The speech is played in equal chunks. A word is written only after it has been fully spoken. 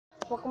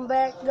Welcome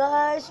back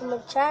guys to my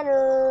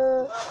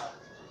channel,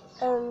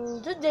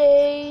 and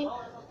today,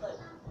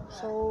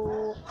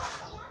 so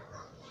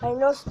I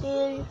know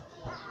still you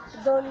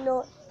don't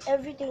know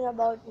everything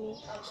about me,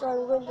 so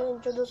I'm going to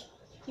introduce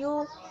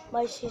you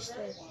my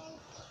sister.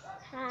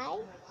 Hi.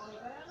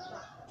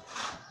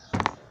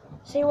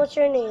 Say what's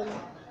your name?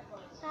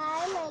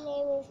 Hi, my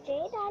name is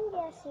Jade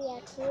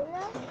Aquino,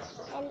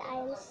 and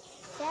I'm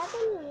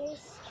 7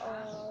 years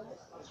old.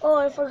 Oh,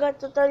 I forgot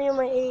to tell you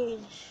my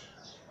age.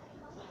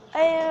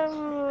 I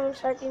am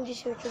starting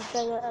this YouTube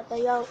channel at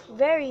a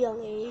very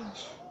young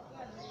age.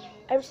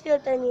 I'm still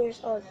 10 years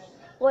old.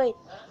 Wait,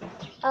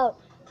 out.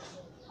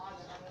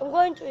 I'm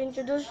going to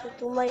introduce you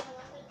to my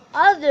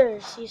other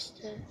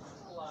sister.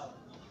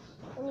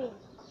 I mean,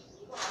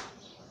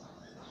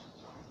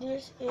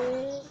 this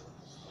is...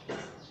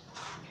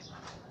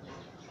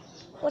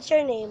 What's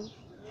your name?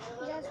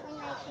 Jasmine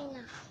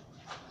Aquino.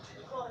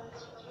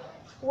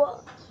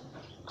 What?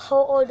 How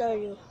old are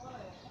you?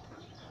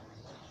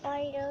 4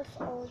 years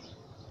old.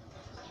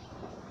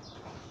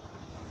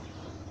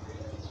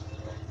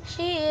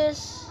 She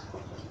is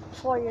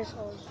 4 years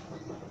old.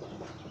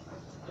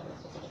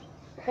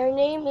 Her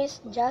name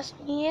is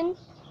Jasmine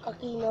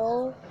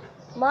Aquino.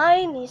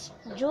 Mine is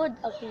Jude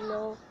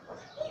Aquino.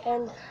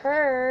 And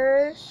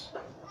hers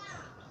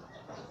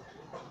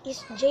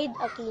is Jade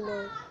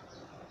Aquino.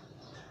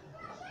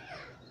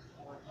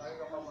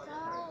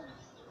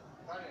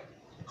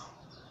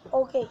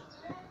 Okay.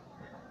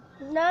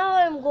 Now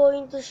I'm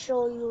going to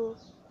show you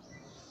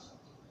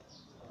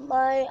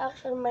my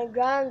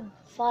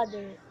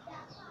grandfather.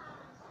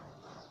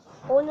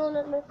 Oh no,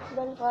 not my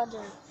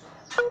grandfather.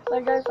 My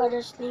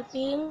grandfather's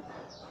sleeping.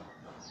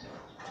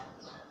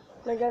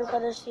 My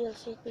grandfather's still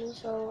sleeping,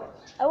 so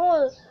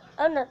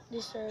I'm not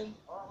disturbed.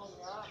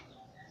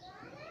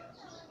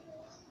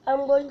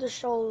 I'm going to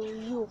show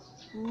you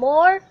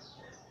more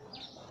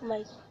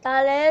my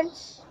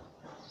talents,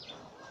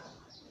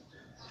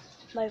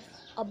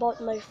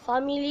 about my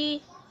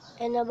family,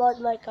 and about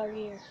my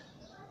career.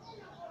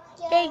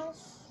 Okay?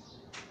 Yes.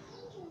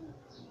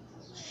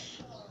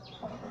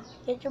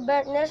 Get you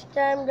back next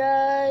time,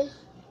 guys.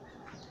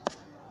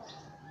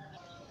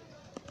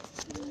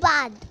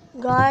 Bad.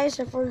 Guys,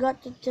 I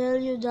forgot to tell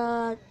you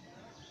that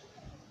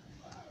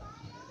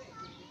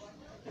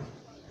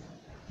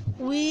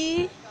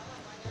we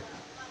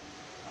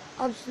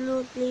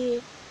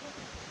absolutely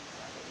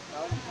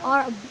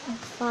are a big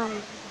fan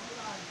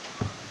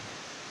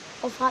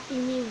of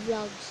happyme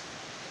vlogs.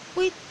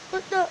 Wait,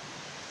 what the?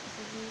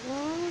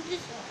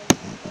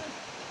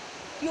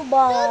 You Don't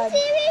bad.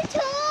 see me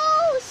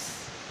toes.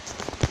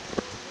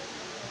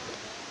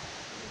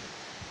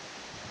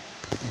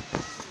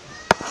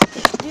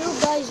 Do you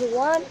guys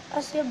want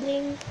a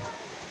sibling?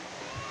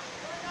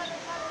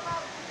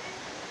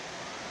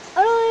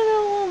 I don't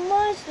even want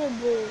my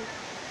sibling.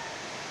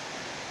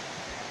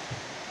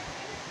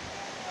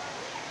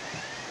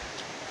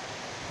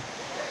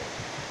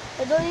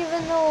 I don't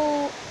even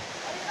know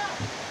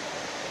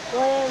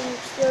why I'm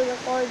still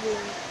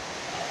recording.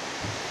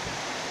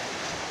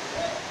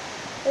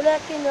 To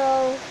let you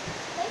know,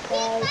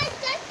 guys.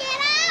 Just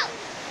get out.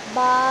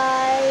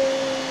 Bye.